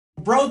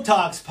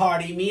Brotox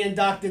party. Me and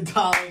Dr.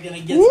 Daller are going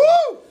to get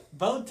Woo!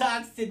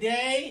 Botox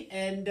today,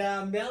 and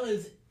Mel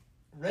is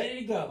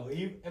ready to go.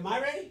 Am I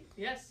ready?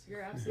 Yes,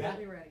 you're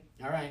absolutely ready.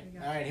 All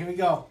right, here we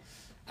go.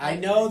 I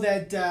know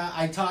that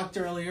I talked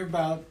earlier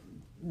about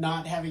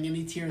not having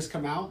any tears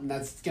come out, and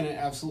that's going to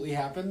absolutely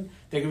happen.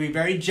 They're going to be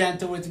very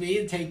gentle with me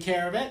and take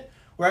care of it.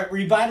 We're at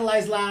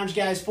Revitalized Lounge,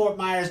 guys, Fort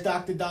Myers,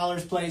 Dr.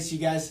 Daller's place. You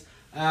guys,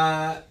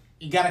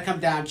 you got to come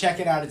down, check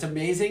it out. It's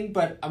amazing,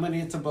 but I'm going to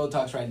get some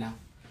Botox right now.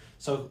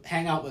 So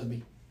hang out with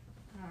me.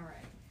 All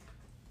right.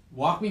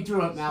 Walk me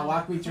through it, Mal.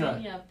 Walk me through Clean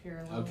it. me up here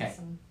a little with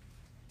some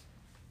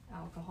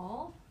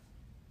alcohol.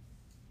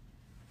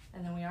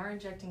 And then we are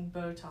injecting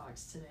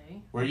Botox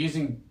today. We're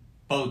using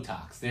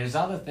Botox. There's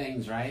other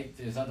things, right?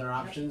 There's other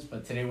options,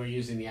 but today we're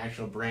using the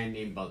actual brand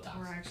name Botox.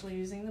 We're actually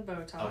using the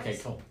Botox. Okay,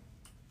 cool.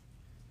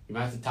 You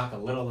might have to talk a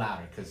little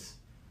louder because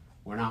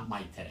we're not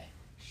Mike today.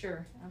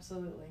 Sure,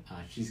 absolutely.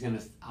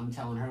 I'm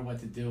telling her what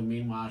to do.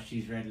 Meanwhile,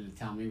 she's ready to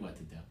tell me what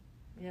to do.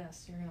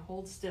 Yes, you're going to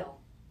hold still.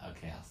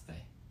 Okay, I'll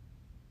stay.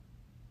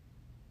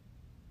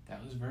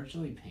 That was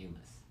virtually painless.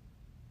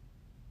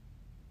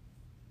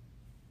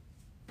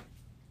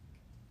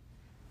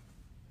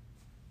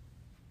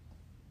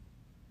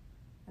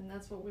 And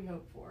that's what we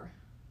hope for.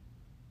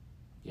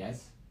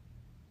 Yes?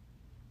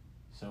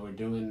 So we're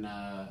doing,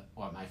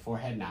 my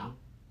forehead now?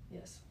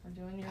 Yes, we're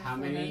doing your How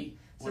forehead. many?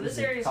 So this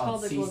area is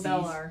called the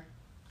glabellar.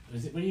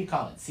 What do you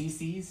call it?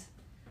 CCs?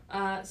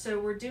 So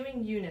we're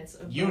doing units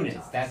of Units,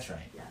 Botox. that's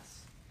right. Yes.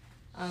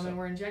 And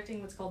we're injecting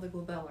what's called the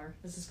glabellar.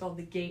 This is called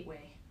the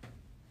gateway.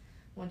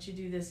 Once you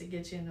do this, it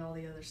gets you into all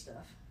the other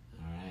stuff.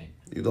 All right.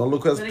 You don't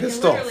look as but pissed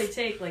it can off. literally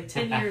take like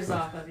 10 years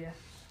off of you.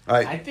 All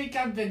right. I think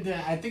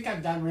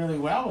I've done really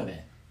well with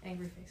it.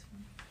 Angry face.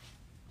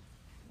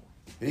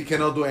 He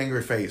cannot do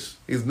angry face.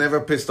 He's never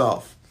pissed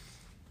off.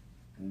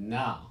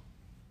 No.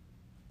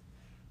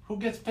 Who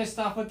gets pissed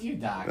off with you,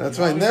 Doc? That's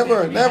You right. always Never,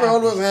 make me never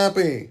happy. always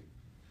happy.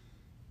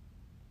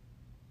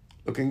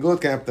 Looking good,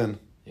 Captain.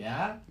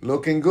 Yeah?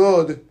 Looking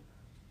good.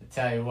 I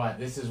tell you what,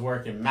 this is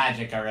working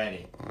magic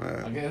already.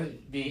 I'm going to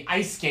be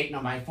ice skating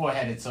on my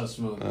forehead. It's so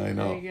smooth. I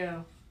know. There you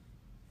go.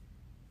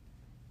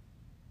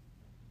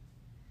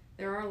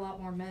 There are a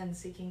lot more men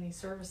seeking these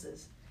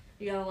services.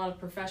 You got a lot of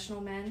professional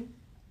men.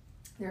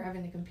 They're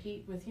having to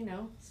compete with,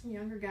 some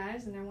younger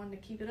guys, and they're wanting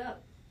to keep it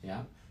up.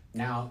 Yeah.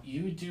 Now,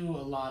 you do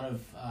a lot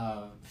of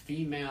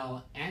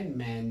female and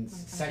men's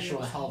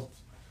sexual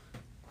health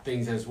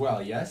things as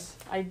well, yes?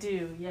 I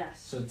do,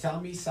 yes. So tell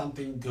me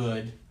something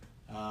good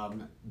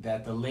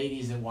that the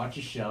ladies that watch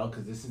the show,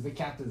 because this is the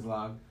Captain's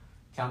Log,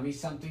 tell me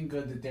something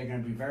good that they're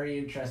going to be very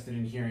interested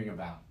in hearing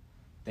about.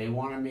 They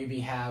want to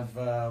maybe have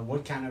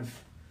what kind of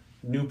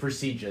new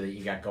procedure that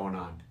you got going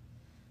on?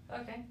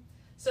 Okay.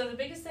 So the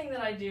biggest thing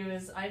that I do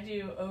is I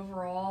do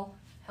overall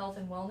health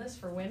and wellness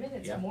for women.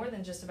 It's more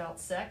than just about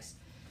sex,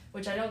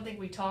 which I don't think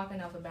we talk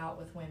enough about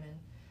with women.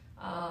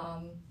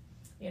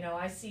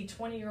 I see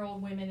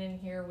 20-year-old women in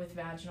here with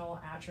vaginal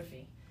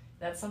atrophy.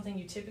 That's something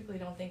you typically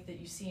don't think that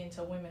you see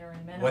until women are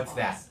in menopause. What's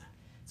that?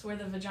 It's where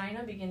the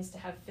vagina begins to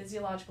have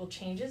physiological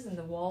changes and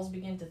the walls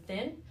begin to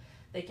thin.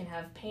 They can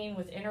have pain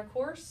with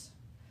intercourse,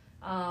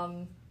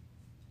 and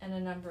a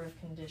number of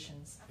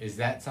conditions. Is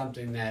that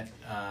something that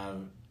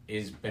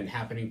has been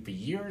happening for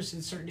years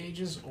in certain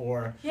ages,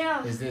 or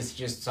is this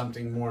just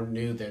something more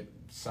new that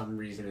some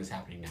reason is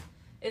happening now?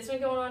 It's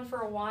been going on for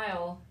a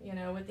while,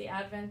 with the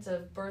advent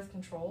of birth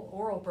control,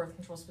 oral birth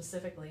control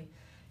specifically.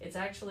 It's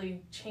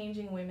actually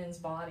changing women's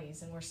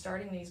bodies, and we're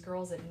starting these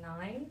girls at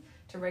 9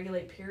 to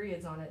regulate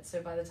periods on it.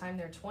 So by the time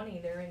they're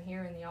 20, they're in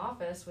here in the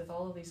office with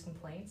all of these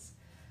complaints,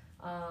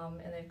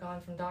 and they've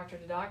gone from doctor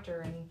to doctor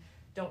and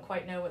don't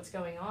quite know what's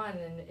going on,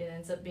 and it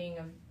ends up being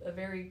a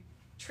very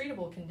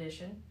treatable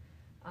condition.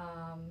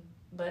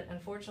 But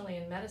unfortunately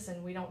in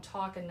medicine, we don't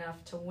talk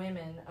enough to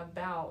women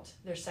about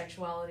their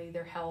sexuality,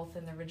 their health,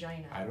 and their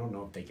vagina. I don't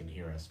know if they can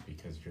hear us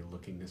because you're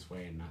looking this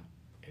way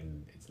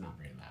and it's not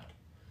very loud.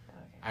 Okay.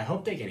 I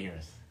hope they can hear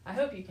us. I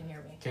hope you can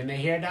hear me. Can they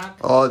hear, Doc?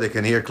 Oh, they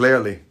can hear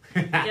clearly.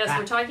 Yes,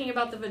 we're talking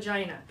about the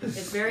vagina.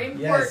 It's very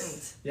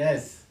important.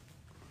 Yes.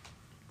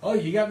 Oh,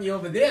 you got me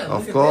over there.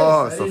 Of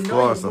course, of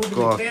course.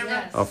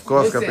 Yes. Of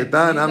course, Listen,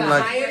 Capitan. I'm he's the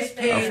like, highest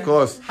paid, of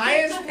course.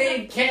 highest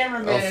paid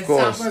cameraman Of in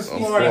course, Southwest of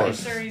Florida.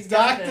 course. Make sure he's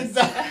got Dr.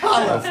 this.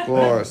 Dollar. Of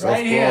course,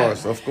 Right here.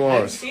 of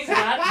course. He's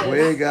got this.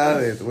 We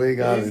got it. We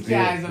got This it.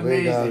 guy's We got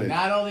amazing. it.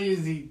 Not only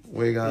is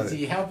We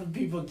he helping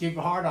people keep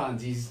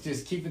hard-ons, he's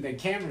just keeping the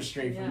camera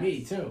straight for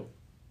me, too.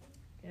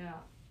 Yeah.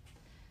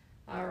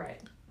 All right.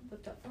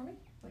 Lift up for me.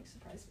 Like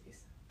surprise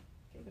face.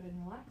 Okay, go ahead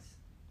and relax.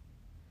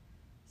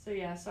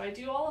 So I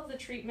do all of the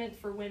treatment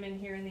for women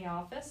here in the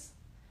office.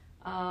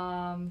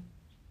 And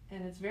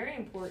it's very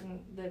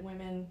important that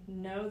women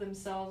know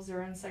themselves,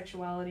 their own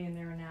sexuality, and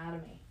their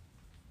anatomy.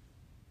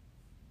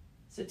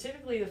 So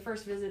typically the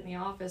first visit in the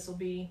office will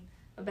be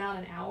about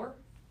an hour.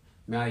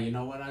 Now, you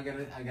know what I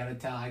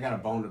got a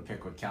bone to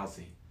pick with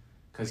Kelsey.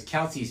 Because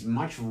Kelsey's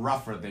much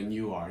rougher than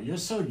you are. You're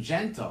so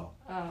gentle.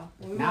 Oh, well,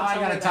 we Now won't I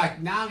tell gotta her talk.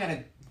 that. Now I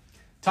gotta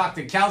talk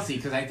to Kelsey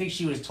because I think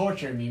she was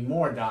torturing me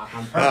more, Doc,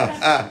 on purpose.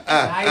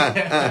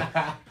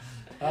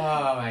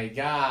 Oh my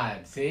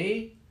God!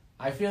 See,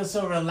 I feel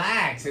so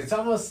relaxed. It's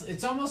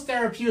almost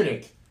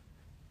therapeutic.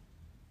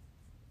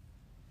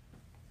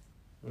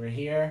 We're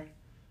here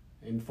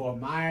in Fort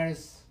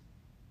Myers.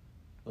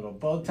 Little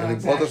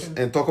Brotox action.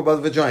 And talk about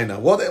vagina.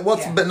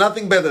 What's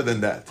nothing better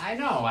than that? I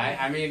know.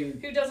 I mean,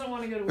 Who doesn't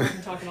want to go to work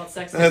and talk about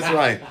sex? That's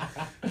right.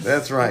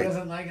 That's right. Who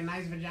doesn't like a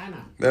nice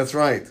vagina? That's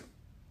right.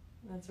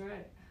 That's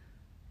right.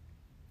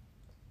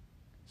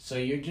 So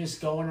you're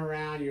just going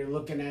around, you're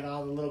looking at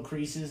all the little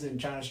creases and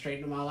trying to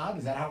straighten them all out?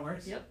 Is that how it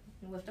works? Yep.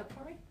 You lift up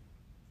for me.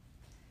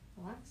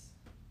 Relax.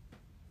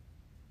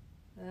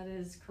 That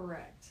is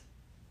correct.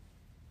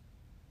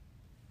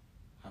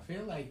 I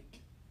feel like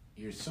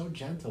you're so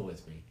gentle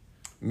with me.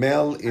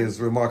 Mel is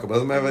remarkable.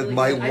 As a matter of fact, Really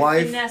my good. I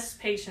wife, finesse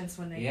patients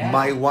when they Yeah.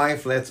 my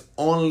wife lets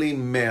only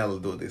Mel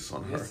do this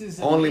on her. This is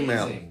Only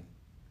amazing. Mel.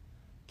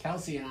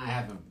 Kelsey and I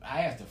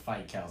have to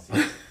fight Kelsey.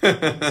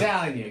 I'm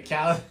telling you,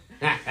 Kelsey.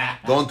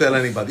 Don't tell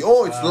anybody.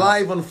 Oh, it's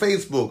live on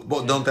Facebook,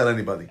 but don't tell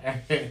anybody.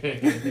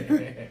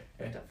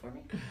 lift up for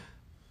me. Okay,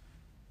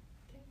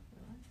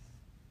 relax.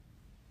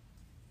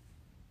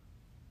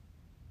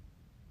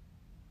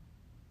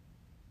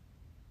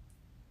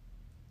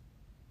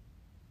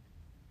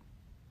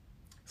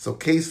 So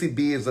KCB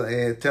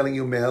is telling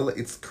you, Mel,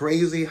 it's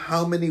crazy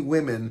how many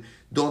women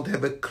don't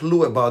have a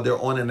clue about their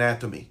own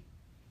anatomy.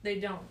 They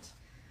don't.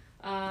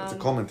 That's a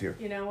comment here.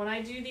 You know, when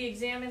I do the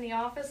exam in the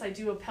office, I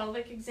do a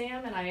pelvic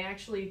exam, and I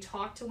actually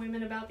talk to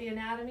women about the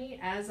anatomy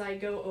as I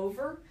go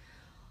over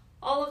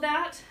all of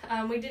that.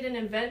 We did an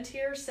event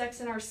here,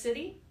 Sex in Our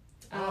City,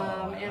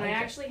 and I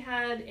actually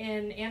had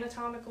an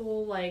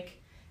anatomical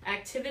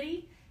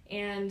activity,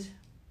 and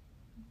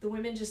the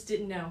women just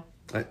didn't know.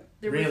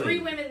 There were Really? 3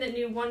 women that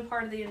knew one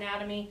part of the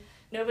anatomy.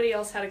 Nobody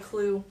else had a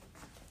clue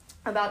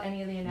about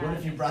any of the anatomy. What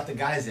if you brought the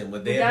guys in?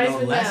 Would they The have guys known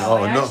would less? know.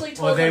 Oh, I no. actually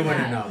told Or they them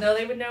wouldn't that. know. No,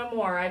 they would know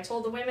more. I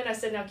told the women, I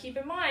said, now keep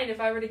in mind,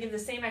 if I were to give the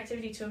same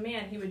activity to a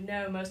man, he would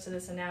know most of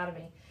this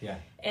anatomy. Yeah.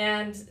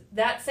 And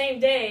that same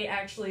day,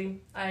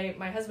 actually,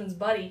 my husband's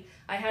buddy,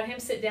 I had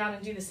him sit down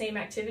and do the same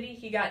activity.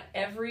 He got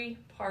every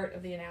part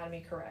of the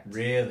anatomy correct.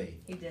 Really?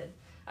 He did.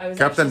 I was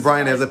Captain actually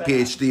Brian has a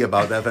surprised by PhD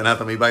about that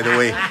anatomy, by the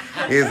way.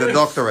 He has a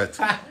doctorate.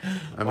 I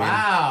mean,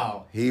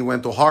 Wow. he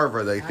went to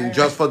Harvard, I think,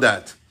 just for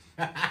that.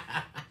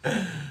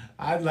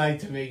 I'd like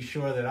to make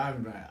sure that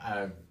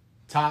I'm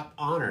top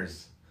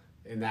honors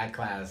in that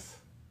class.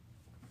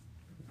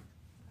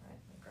 All right,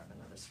 I'll grab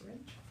another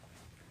syringe.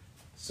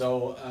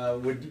 So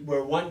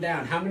we're one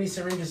down. How many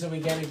syringes are we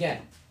going to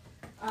get?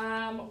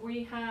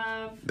 We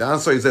have... The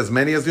answer is as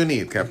many as you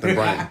need, Captain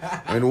Brian.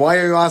 I mean, why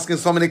are you asking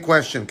so many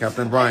questions,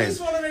 Captain I Brian?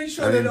 just want to make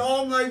sure I mean- that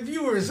all my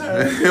viewers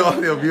are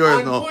All your viewers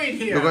on know point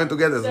here. you're going to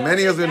get as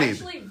many as you It need.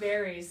 actually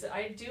varies.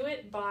 I do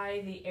it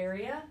by the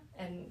area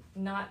and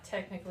not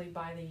technically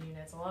by the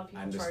units. A lot of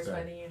people charge Understood.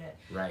 by the unit.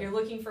 Right. You're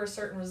looking for a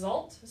certain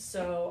result,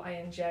 so I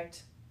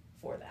inject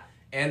for that.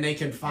 And they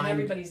can find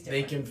everybody's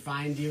they different. can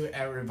find you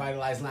at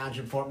Revitalized Lounge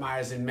in Fort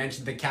Myers and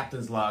mention the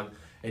captain's log,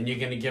 and you're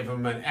going to give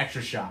them an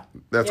extra shot.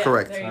 That's Yeah,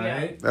 correct. there you All go.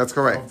 right? That's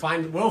correct.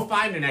 We'll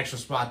find an extra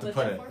spot to Lift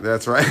put up it. for me.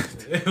 That's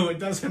right. It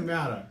doesn't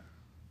matter.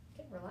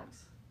 Okay, relax.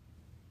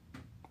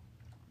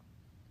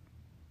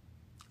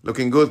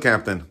 Looking good,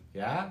 Captain.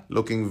 Yeah.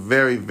 Looking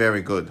very,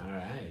 very good. All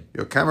right.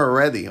 Your camera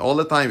ready. All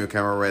the time your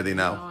camera ready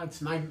now. No,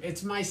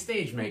 it's my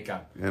stage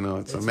makeup. You know,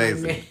 it's my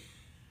amazing.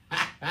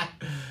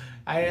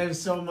 I have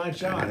so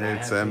much on. I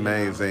It's have to, you know.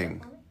 amazing.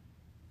 For me.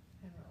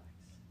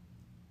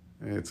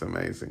 And relax. It's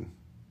amazing.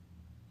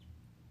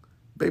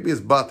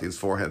 Baby's butt, his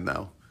forehead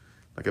now.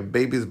 Like a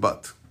baby's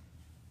butt.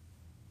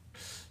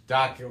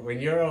 Doc, when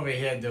you're over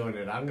here doing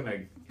it, I'm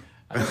gonna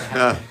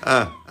have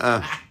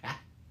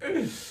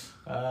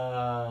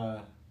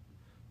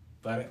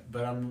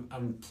but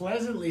I'm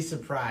pleasantly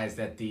surprised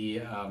at the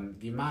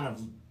amount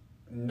of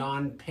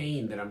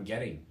non-pain that I'm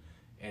getting,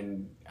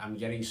 and I'm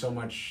getting so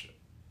much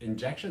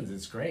injections.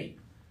 It's great.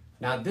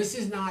 Now this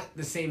is not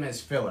the same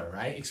as filler,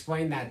 right?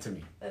 Explain that to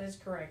me. That is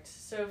correct.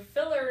 So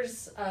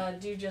fillers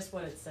do just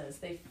what it says.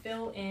 They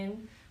fill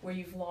in where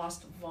you've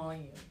lost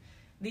volume.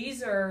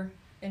 These are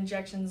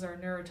injections are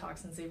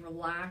neurotoxins. They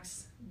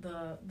relax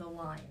the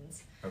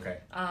lines. Okay.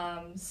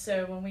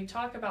 So when we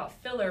talk about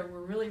filler,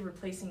 we're really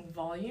replacing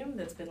volume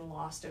that's been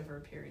lost over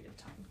a period of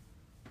time.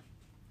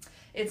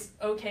 It's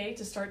okay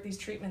to start these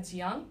treatments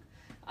young.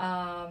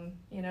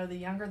 You know, the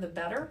younger the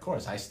better. Of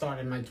course, I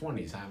started in my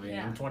 20s. I mean,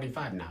 Yeah. I'm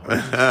 25 now.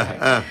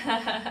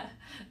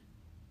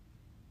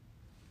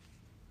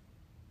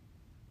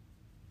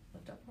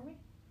 Lift up for me.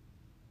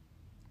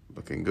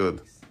 Looking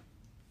good.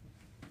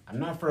 I'm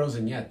not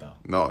frozen yet, though.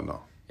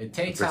 No. It It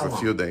takes takes how a long?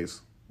 few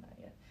days. Not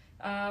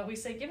yet. We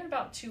say give it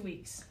about 2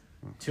 weeks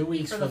 2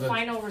 weeks for the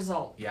final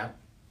result. Yep.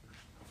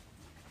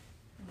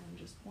 And then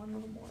just one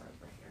little more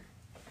over here.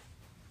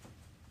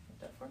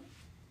 Lift up for me.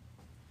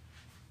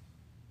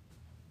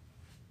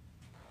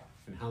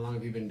 And how long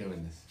have you been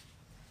doing this?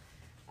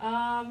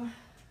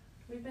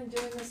 We've been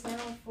doing this now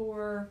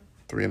for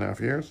 3.5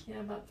 years.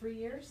 about 3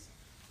 years.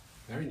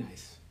 Very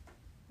nice.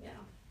 Yeah.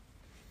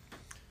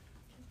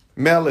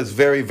 Mel is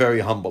very, very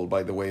humble,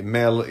 by the way.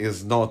 Mel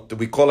is not,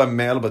 we call her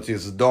Mel, but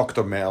she's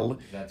Dr. Mel.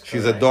 That's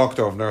She's correct. a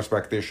doctor of nurse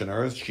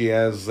practitioners.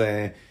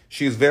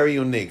 She's very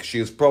unique. She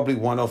is probably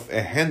one of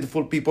a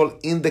handful of people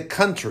in the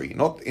country.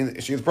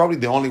 She's probably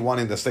the only one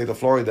in the state of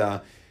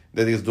Florida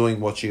that is doing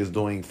what she is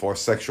doing for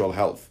sexual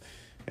health.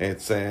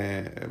 It's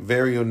a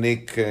very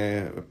unique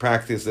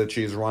practice that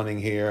she's running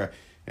here.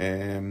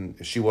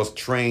 She was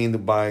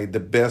trained by the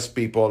best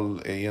people.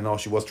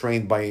 She was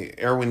trained by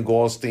Erwin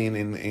Goldstein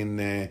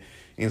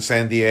in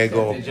San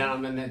Diego. The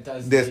gentleman that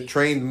does That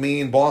trained me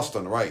in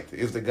Boston, right?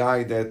 Is the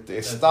guy that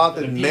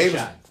started the maybe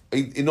shot.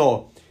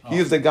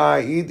 he's the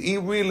guy. He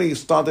really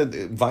started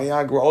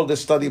Viagra, all the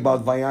study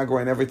about Viagra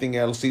and everything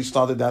else. He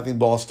started that in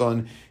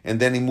Boston, and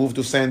then he moved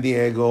to San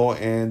Diego,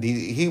 and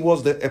he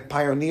was a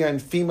pioneer in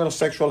female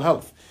sexual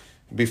health.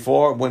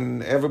 Before,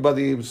 when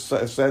everybody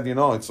said,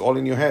 it's all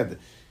in your head.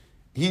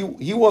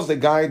 He was the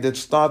guy that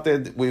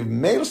started with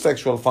male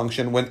sexual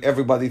function when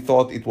everybody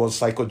thought it was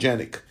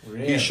psychogenic.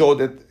 Really? He showed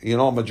that,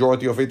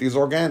 majority of it is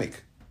organic.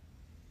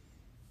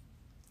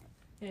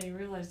 Yeah, he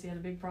realized he had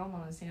a big problem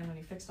on his hand when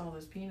he fixed all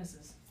those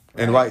penises.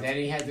 And right. Then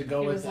he had to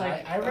go He with. was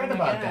like, I read "Oh my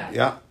about God."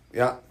 that.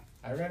 Yeah.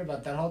 I read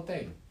about that whole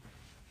thing.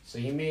 So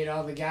he made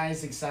all the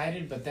guys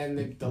excited, but then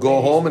the Go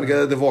ladies home and were- get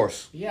a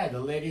divorce. Yeah, the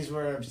ladies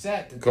were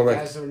upset that Correct.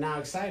 the guys were now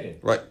excited.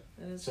 Right.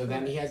 That is So then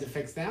correct. he had to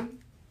fix them.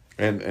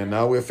 And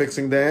now we're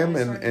fixing them, I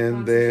and started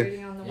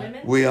concentrating on the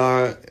women. we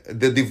are,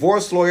 the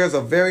divorce lawyers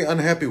are very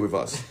unhappy with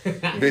us.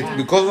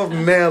 Because of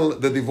Mel,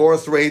 the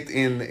divorce rate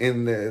in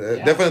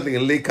definitely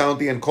in Lee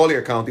County and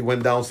Collier County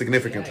went down Yeah,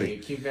 significantly.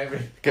 you keep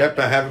Kept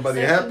everybody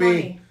Save the happy.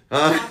 money.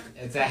 Huh?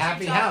 It's a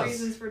happy Top house.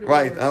 reasons for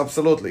Right, divorce.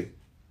 absolutely.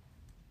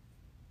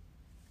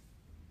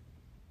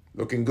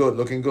 Looking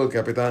good,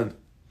 Capitan.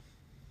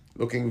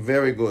 Looking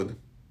very good.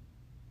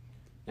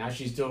 Now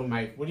she's doing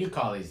what do you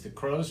call these? The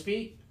crow's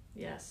feet?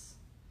 Yes.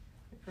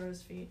 The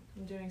crow's feet.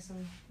 I'm doing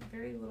some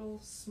very little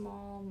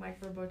small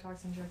micro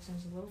Botox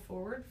injections a little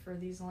forward for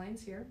these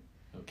lines here.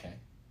 Okay.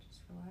 Just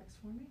relax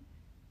for me.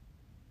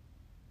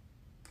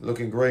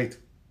 Looking great.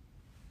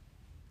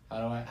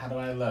 How do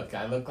I look?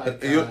 I look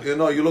like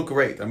You look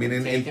great. I mean,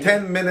 in taking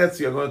 10 minutes,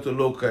 you're going to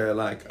look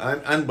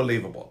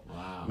unbelievable.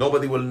 Wow.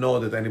 Nobody will know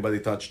that anybody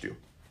touched you.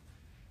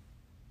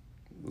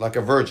 Like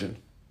a virgin.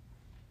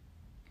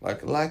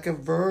 Like a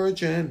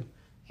virgin.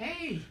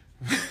 Hey.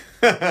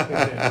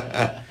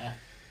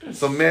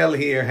 So Mel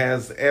here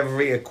has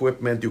every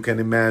equipment you can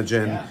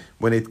imagine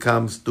when it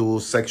comes to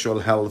sexual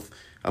health.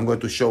 I'm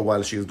going to show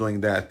while she's doing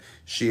that.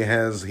 She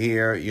has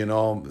here,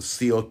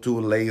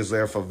 CO2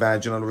 laser for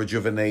vaginal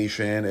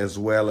rejuvenation, as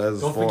well as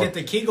Don't forget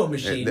the Kegel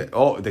machine.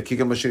 The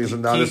Kegel machine is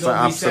another Kegel,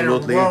 side, we set a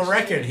absolutely. world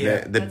record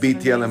here. The That's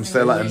BTL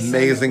amazing. Mcella,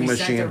 amazing We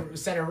machine.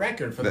 set a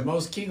record for the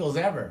most Kegels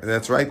ever.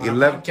 That's right. On a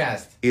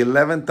podcast.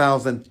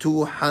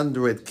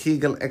 11,200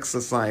 Kegel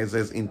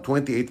exercises in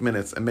 28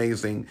 minutes.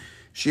 Amazing.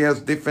 She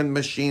has different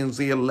machines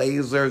here,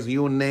 lasers,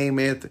 you name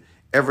it.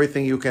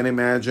 Everything you can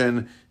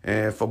imagine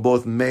for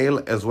both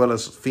male as well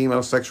as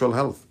female sexual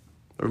health.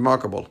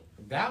 Remarkable.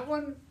 That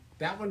one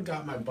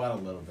got my butt a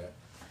little bit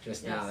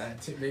just now.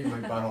 Yes. That made my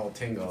butthole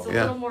tingle. It's a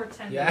Yeah. little more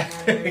tender. Yeah, in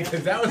that area.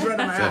 because that was right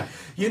in my eye.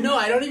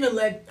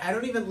 I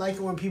don't even like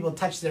it when people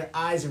touch their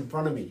eyes in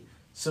front of me.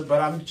 So,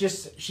 but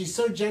she's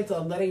so gentle.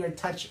 I'm letting her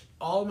touch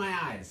all my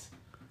eyes.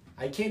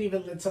 I can't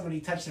even let somebody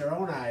touch their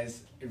own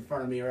eyes in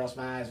front of me, or else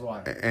my eyes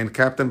water. And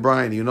Captain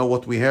Brian, you know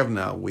what we have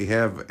now? We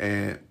have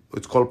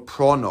it's called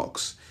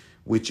Brotox,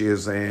 which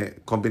is a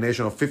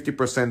combination of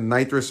 50%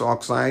 nitrous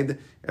oxide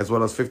as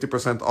well as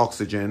 50%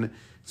 oxygen.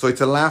 So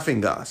it's a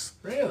laughing gas.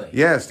 Really?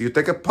 Yes, you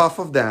take a puff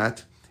of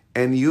that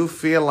and you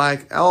feel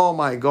like, oh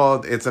my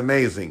God, it's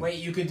amazing. Wait,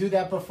 you could do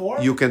that before?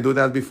 You can do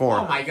that before.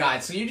 Oh my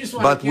God! So you just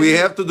want? But we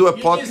have to do a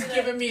You're pod. just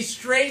giving me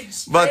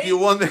straight. But you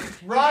want,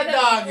 raw We did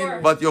that dog. before.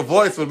 And, but your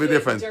voice will be You do it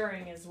different.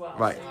 During as well.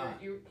 Right.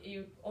 So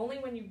you only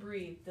when you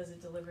breathe does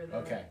it deliver the.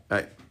 okay.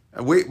 Right.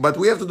 But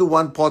we have to do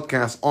one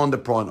podcast on the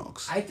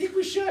Brotox. I think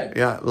we should.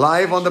 Yeah,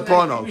 live on the Actually, I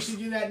think Brotox. we should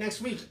do that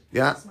next week.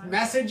 Yeah,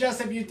 Message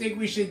us if you think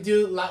we should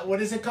do.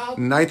 What is it called?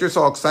 nitrous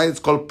oxide. It's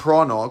called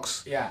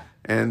Brotox, Yeah.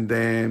 and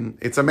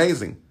it's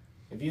amazing.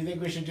 If you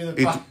think we should do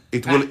the.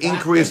 It will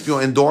increase your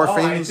Oh, I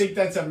endorphins think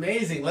that's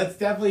amazing. Let's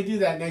definitely do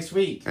that next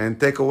week. and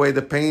take away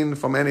the pain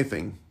from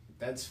anything.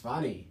 That's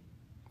funny.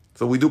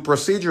 So we do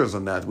procedures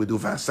on that. We do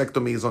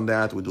vasectomies on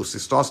that. We do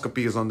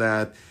cystoscopies on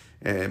that.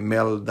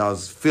 Mel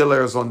does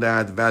fillers on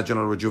that,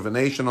 vaginal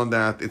rejuvenation on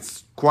that.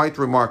 It's quite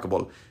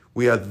remarkable.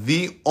 We are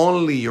the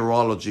only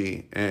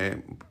urology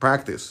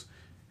practice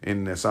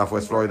in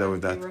Southwest Florida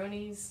with that.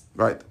 Peyronie's.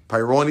 Right.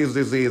 Peyronie's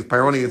disease.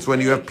 Peyronie, it's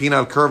when you have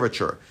penile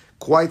curvature.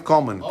 Quite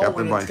common, Oh, Captain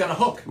when Brian. it's got a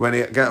hook. When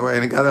it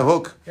got a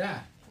hook. Yeah.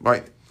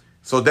 Right.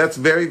 So that's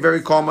very,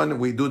 very common.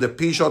 We do the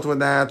P-shot with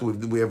that.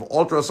 We have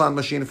ultrasound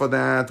machine for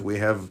that. We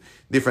have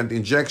different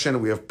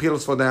injection. We have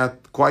pills for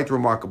that. Quite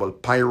remarkable.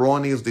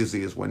 Peyronie's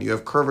disease, when you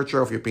have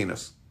curvature of your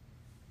penis.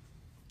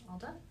 All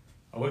done.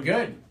 Oh, we're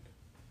good.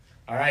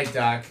 All right,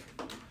 Doc.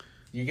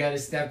 You got to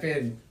step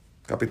in.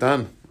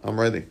 Capitan, I'm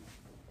ready.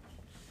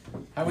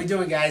 How we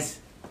doing, guys?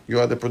 You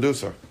are the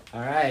producer.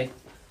 All right.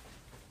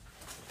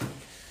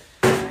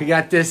 We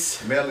got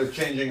this. Mel is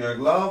changing her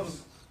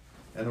gloves.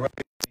 And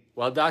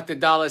While Dr.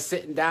 Daller's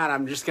sitting down,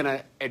 I'm just going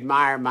to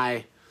admire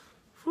my...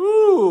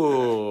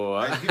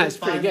 Whew. That's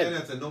pretty good. 5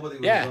 minutes and nobody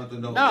was Yeah. going to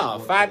know. No,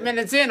 5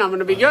 minutes in, I'm going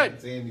to be good.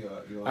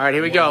 All right,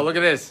 here we go. Look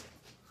at this.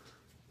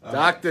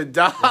 Dr.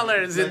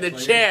 Daller's in the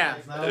chair.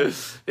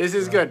 This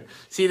is good.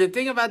 See, the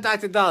thing about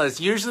Dr. Daller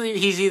is usually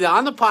he's either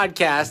on the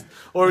podcast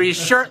or he's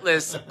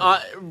shirtless,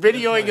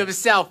 videoing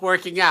himself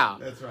working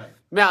out. That's right.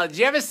 Mel, did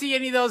you ever see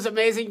any of those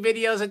amazing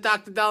videos that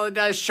Dr. Daller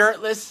does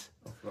shirtless?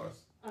 Of course.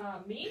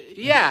 Me?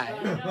 Yeah.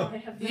 No, I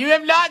have not. You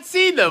have not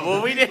seen them.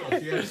 Well, we did.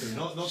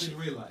 Not in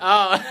real life.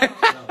 Oh.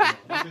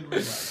 No, not in real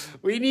life.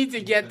 We need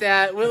to get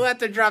that. We'll have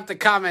to drop the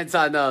comments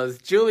on those.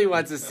 Julie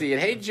wants to see it.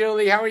 Hey,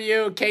 Julie, how are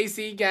you?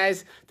 Casey,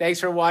 guys, thanks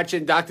for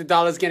watching. Dr.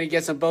 Daller's going to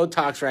get some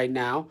Botox right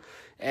now.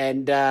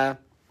 And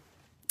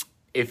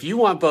if you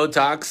want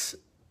Botox,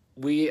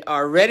 we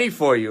are ready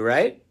for you,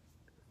 right?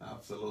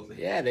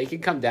 Absolutely. Yeah, they can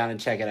come down and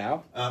check it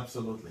out.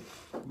 Absolutely.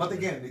 But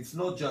again, it's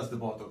not just the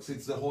Botox;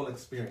 it's the whole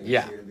experience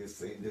Yeah. here in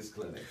this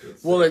clinic.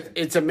 It's, Well,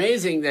 it's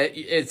amazing that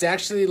it's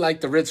actually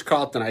like the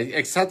Ritz-Carlton.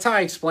 That's how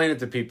I explain it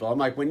to people. I'm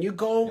like, when you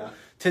go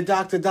to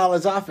Dr.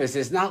 Daller's office,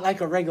 it's not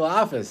like a regular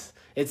office.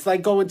 It's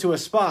like going to a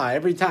spa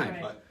every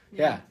time. Right.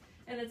 Yeah.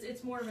 And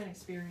it's more of an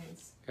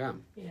experience. Yeah.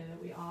 You know,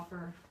 that we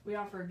offer. We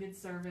offer a good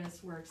service.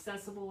 We're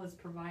accessible as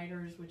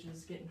providers, which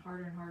is getting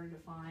harder and harder to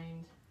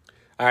find.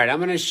 All right, I'm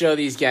going to show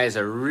these guys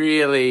a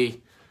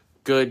really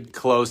good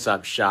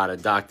close-up shot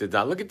of Dr.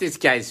 Daller. Look at this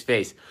guy's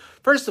face.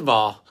 First of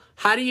all,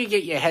 how do you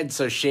get your head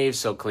so shaved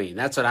so clean?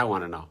 That's what I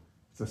want to know.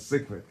 It's a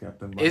secret,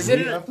 Captain. Is it?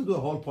 You have to do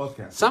a whole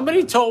podcast.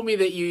 Somebody told me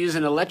that you use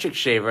an electric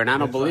shaver, and I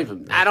don't believe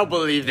him. I don't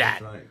believe that.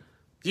 That's right.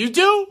 You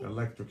do?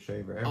 Electric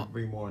shaver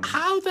every morning.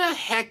 How the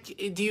heck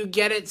do you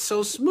get it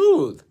so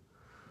smooth?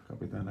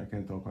 Capitan, I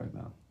can't talk right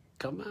now.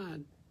 Come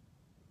on.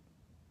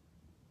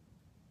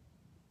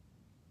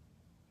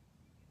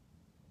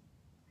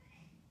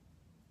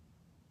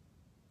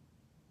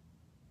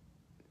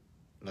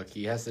 Look,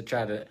 he has to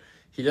try to.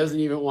 He doesn't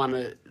even want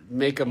to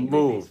make a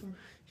move.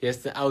 He has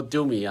to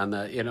outdo me on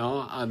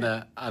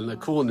the, on the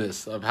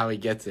coolness of how he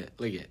gets it.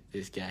 Look at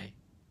this guy.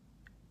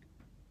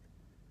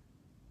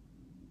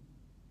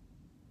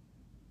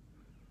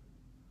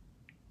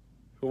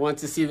 Who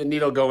wants to see the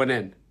needle going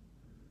in?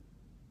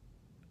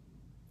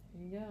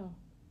 There you go.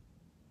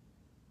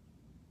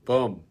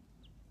 Boom.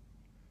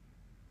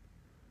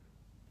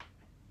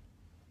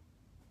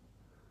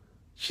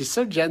 She's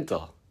so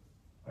gentle,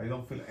 I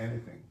don't feel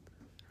anything.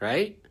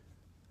 right?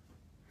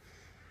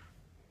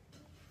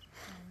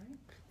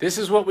 This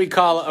is what we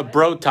call a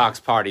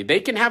Brotox party. They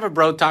can have a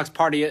Brotox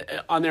party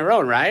on their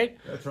own, right?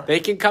 That's right. They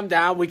can come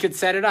down. We could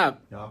set it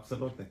up. Yeah,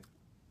 absolutely.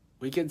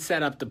 We can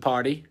set up the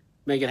party.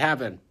 Make it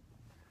happen.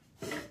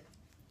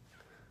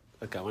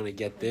 Look, I want to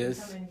get this.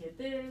 Come in and get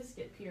this,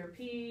 get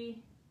PRP.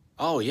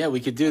 Oh, yeah,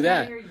 we could do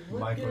that. Here, you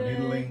look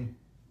Microneedling.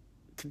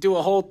 Could do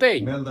a whole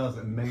thing. Mel does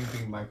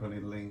amazing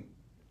microneedling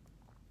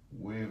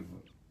with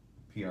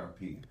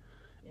PRP.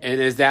 And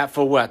is that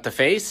for what? The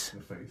face?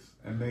 The face.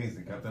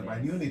 Amazing, Captain.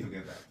 But you need to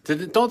get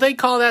that. Don't they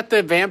call that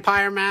the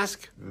vampire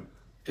mask?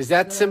 Is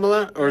that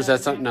similar, or is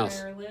that something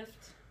else? Vampire lift.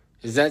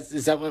 Is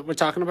that what we're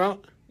talking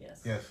about?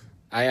 Yes. Yes.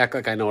 I act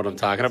like I know what I'm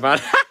talking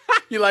about.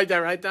 You like that,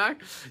 right,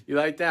 Doc? You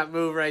like that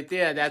move right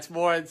there? That's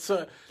more on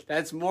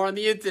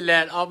the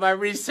internet. All my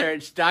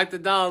research. Dr.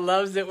 Daller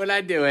loves it when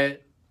I do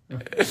it.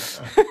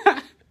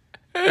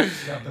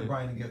 Captain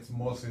Brian gets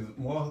most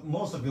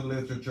of the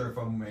literature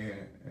from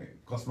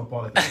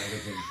Cosmopolitan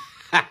magazine.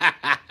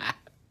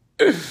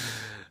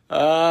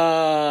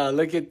 Oh,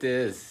 look at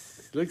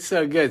this. Looks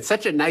so good.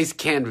 Such a nice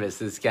canvas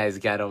this guy's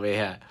got over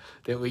here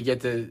that we get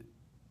to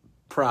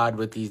prod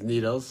with these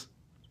needles.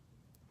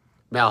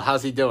 Mel,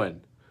 how's he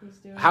doing? He's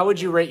doing How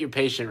would you rate your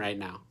patient right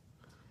now?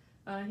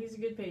 He's a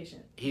good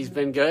patient. He's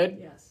been good?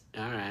 Yes.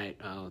 All right.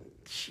 Oh,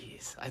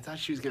 jeez. I thought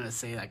she was going to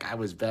say, like, I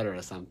was better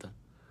or something.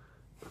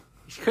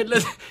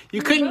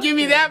 You couldn't give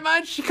me that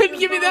much? You couldn't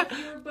give me that?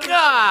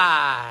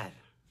 God.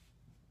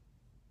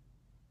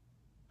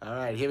 All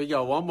right, here we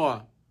go. One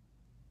more.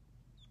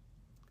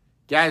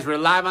 Guys, we're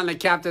live on the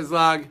Captain's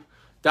Log.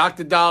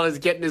 Dr. Daller is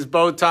getting his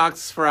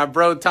Botox for our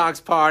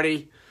Brotox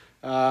party.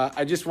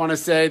 I just want to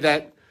say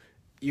that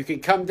you can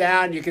come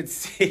down. You can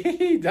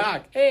see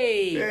Doc.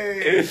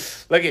 Hey.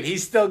 Look at,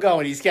 he's still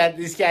going. This guy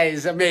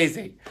is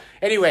amazing.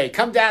 Anyway,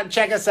 come down and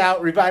check us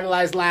out.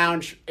 Revitalized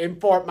Lounge in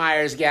Fort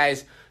Myers,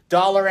 guys.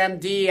 Daller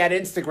MD at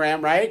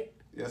Instagram, right?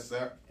 Yes,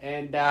 sir.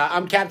 And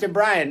I'm Captain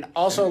Brian.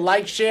 Also,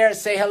 like, share,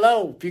 say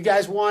hello. If you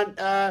guys want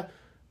to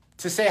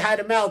say hi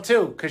to Mel,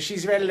 too, because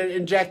she's ready to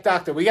inject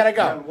Doctor. We got to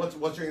go.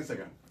 What's your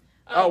Instagram?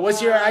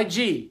 What's your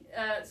IG?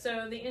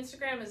 So the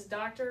Instagram is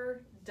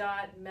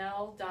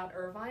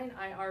dr.mel.irvine,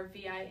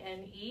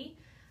 IRVINE.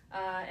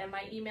 And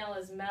my email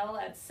is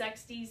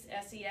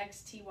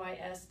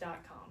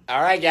mel@sextys.com.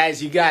 All right,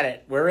 guys, you got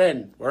it. We're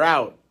in. We're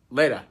out. Later.